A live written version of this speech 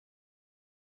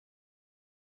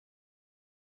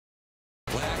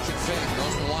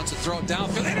wants to throw it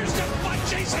downfield. Intercepted by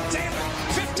Jason Taylor.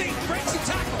 15, breaks the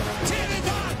tackle. 10 and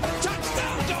 9.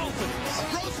 Touchdown, Dolphins.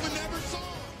 Grossman never saw.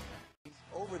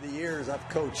 Over the years, I've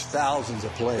coached thousands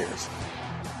of players,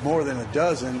 more than a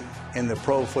dozen in the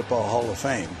Pro Football Hall of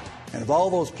Fame. And of all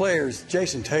those players,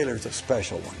 Jason Taylor's a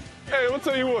special one. Hey, I'll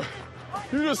tell you what.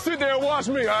 You just sit there and watch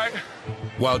me, all right?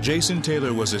 While Jason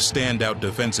Taylor was a standout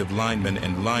defensive lineman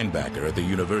and linebacker at the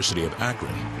University of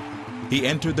Akron, he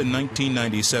entered the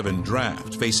 1997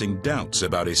 draft facing doubts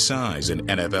about his size and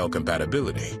NFL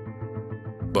compatibility.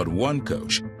 But one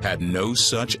coach had no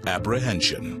such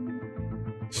apprehension.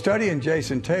 Studying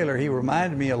Jason Taylor, he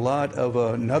reminded me a lot of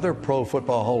another Pro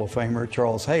Football Hall of Famer,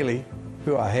 Charles Haley,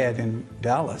 who I had in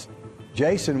Dallas.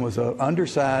 Jason was an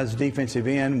undersized defensive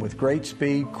end with great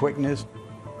speed, quickness,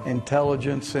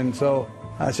 intelligence, and so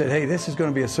I said, hey, this is going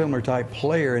to be a similar type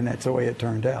player, and that's the way it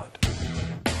turned out.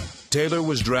 Taylor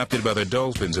was drafted by the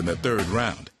Dolphins in the 3rd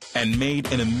round and made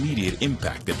an immediate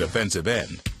impact at defensive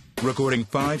end, recording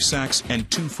 5 sacks and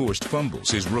 2 forced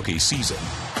fumbles his rookie season.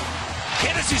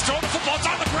 Hennessey's throwing the football. It's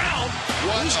on the ground.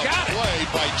 Who's got it? Play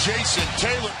by Jason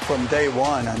Taylor. From day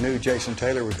one, I knew Jason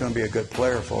Taylor was going to be a good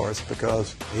player for us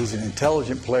because he's an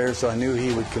intelligent player, so I knew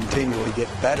he would continually get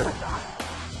better.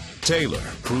 Taylor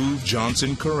proved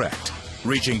Johnson correct,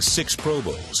 reaching 6 Pro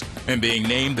Bowls and being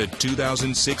named the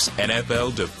 2006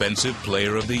 NFL Defensive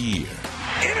Player of the Year.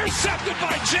 Intercepted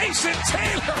by Jason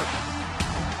Taylor.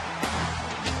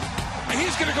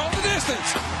 He's going to go the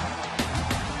distance.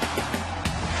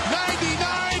 99,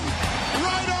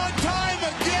 right on time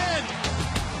again.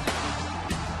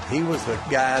 He was the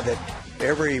guy that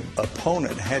every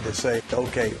opponent had to say,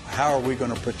 okay, how are we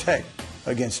going to protect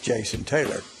against Jason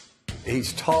Taylor?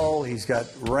 He's tall, he's got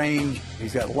range,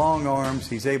 he's got long arms,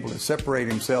 he's able to separate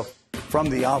himself from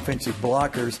the offensive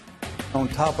blockers. On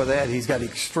top of that, he's got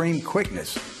extreme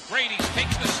quickness. Brady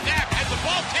takes the snap, has the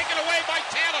ball taken away by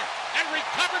Taylor and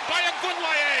recovered by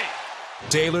Agunlaye.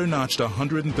 Taylor notched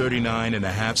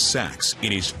 139.5 sacks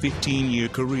in his 15-year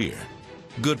career,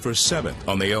 good for 7th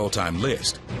on the all-time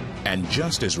list, and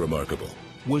just as remarkable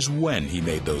was when he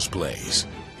made those plays.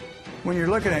 When you're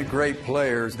looking at great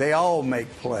players, they all make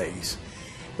plays.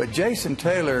 But Jason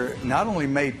Taylor not only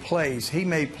made plays, he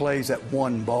made plays that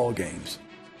won ball games.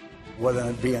 Whether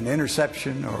it be an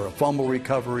interception or a fumble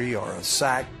recovery or a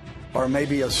sack or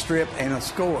maybe a strip and a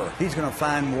score, he's going to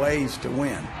find ways to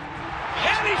win.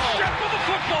 And he stripped with the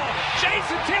football.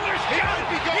 Jason Taylor's got it.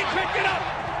 He picked it up.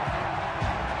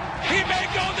 He may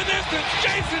go the distance.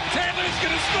 Jason Taylor's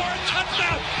going to score a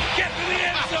touchdown. Get to the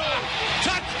end zone.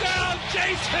 Touchdown,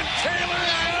 Jason Taylor.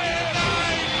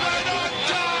 Right on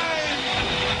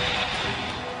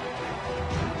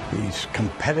time. He's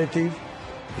competitive.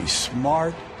 He's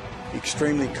smart.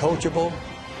 Extremely coachable.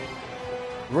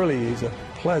 Really, he's a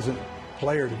pleasant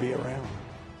player to be around.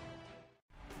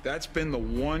 That's been the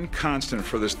one constant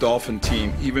for this Dolphin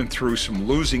team, even through some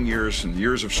losing years and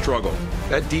years of struggle.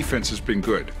 That defense has been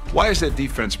good. Why has that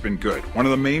defense been good? One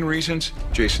of the main reasons,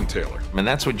 Jason Taylor. And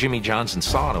that's what Jimmy Johnson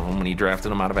saw of him when he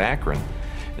drafted him out of Akron.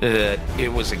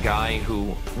 It was a guy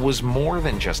who was more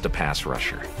than just a pass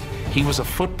rusher. He was a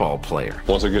football player.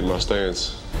 Once I get in my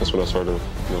stance, that's when I start to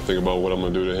think about what I'm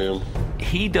going to do to him.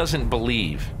 He doesn't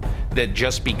believe that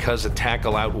just because a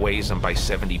tackle outweighs him by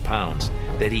 70 pounds,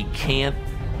 that he can't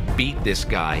beat this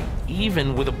guy,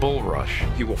 even with a bull rush.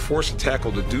 He will force a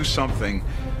tackle to do something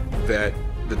that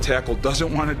the tackle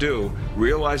doesn't want to do,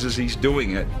 realizes he's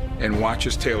doing it, and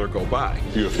watches Taylor go by.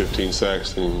 If you have 15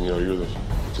 sacks, then you're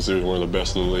considered one of the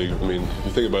best in the league. I mean, if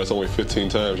you think about it, it's only 15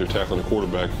 times you're tackling a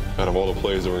quarterback out of all the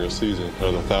plays during a season, out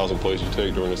of the 1,000 plays you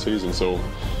take during a season. So,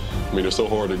 I mean, they're so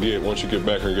hard to get. Once you get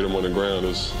back and get them on the ground,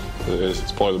 it's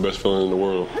probably the best feeling in the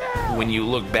world. When you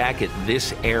look back at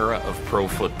this era of pro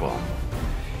football,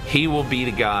 he will be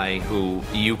the guy who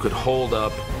you could hold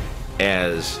up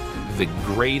as the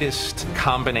greatest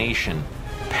combination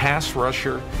pass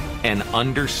rusher and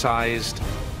undersized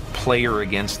player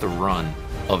against the run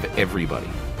of everybody.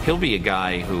 He'll be a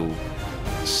guy who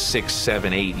 6,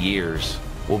 7, 8 years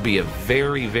will be a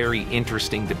very, very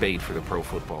interesting debate for the Pro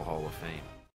Football Hall of Fame.